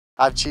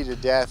I've cheated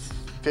death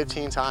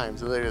 15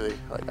 times, literally.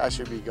 Like, I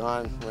should be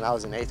gone when I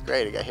was in 8th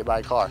grade. I got hit by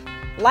a car.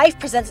 Life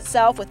presents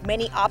itself with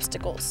many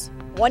obstacles.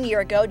 1 year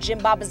ago, Jim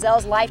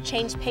Bizzell's life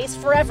changed pace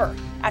forever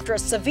after a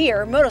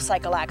severe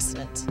motorcycle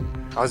accident.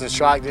 I was in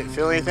shock, didn't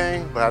feel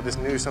anything, but I just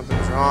knew something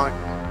was wrong.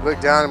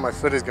 Looked down and my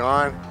foot is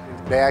gone.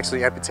 They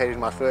actually amputated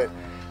my foot.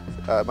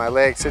 My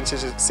leg 6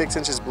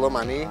 inches below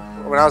my knee.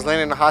 When I was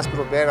laying in the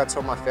hospital bed, I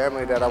told my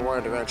family that I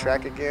wanted to run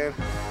track again.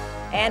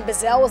 And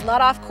Bizzell was not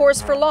off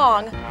course for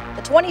long.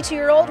 The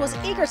 22-year-old was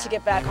eager to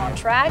get back on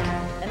track,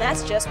 and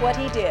that's just what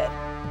he did.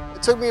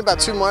 It took me about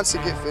 2 months to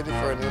get fitted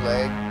for a new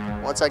leg.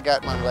 Once I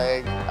got my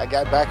leg, I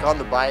got back on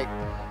the bike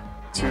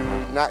to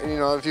not,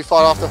 if you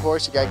fall off the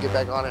horse, you gotta get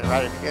back on it and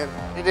ride it again.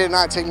 It did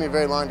not take me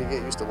very long to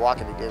get used to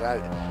walking again.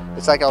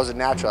 It's like I was a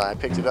natural. I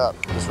picked it up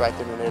just right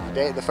then and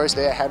there. The first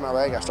day I had my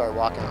leg, I started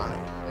walking on it.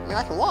 I mean,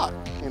 I can walk.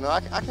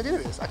 I can do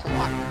this. I can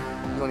walk.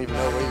 You don't even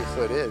know where your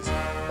foot is.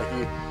 Like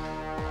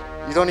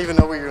you don't even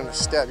know where you're gonna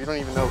step. You don't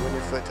even know when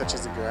your foot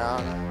touches the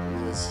ground.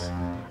 You just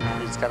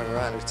kind of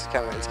run. It's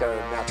got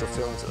a natural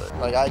feeling to it.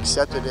 Like, I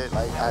accepted it.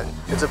 Like,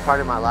 it's a part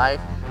of my life.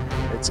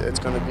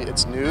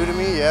 It's new to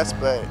me, yes,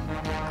 but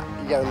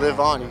you gotta live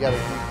on.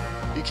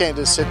 You can't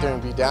just sit there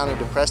and be down and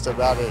depressed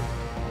about it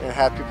and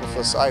have people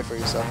feel sorry for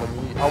yourself. I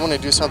mean, I want to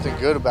do something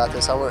good about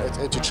this.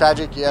 It's a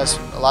tragic, yes.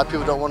 A lot of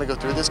people don't want to go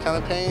through this kind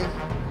of pain,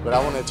 but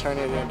I want to turn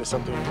it into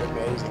something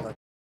amazing.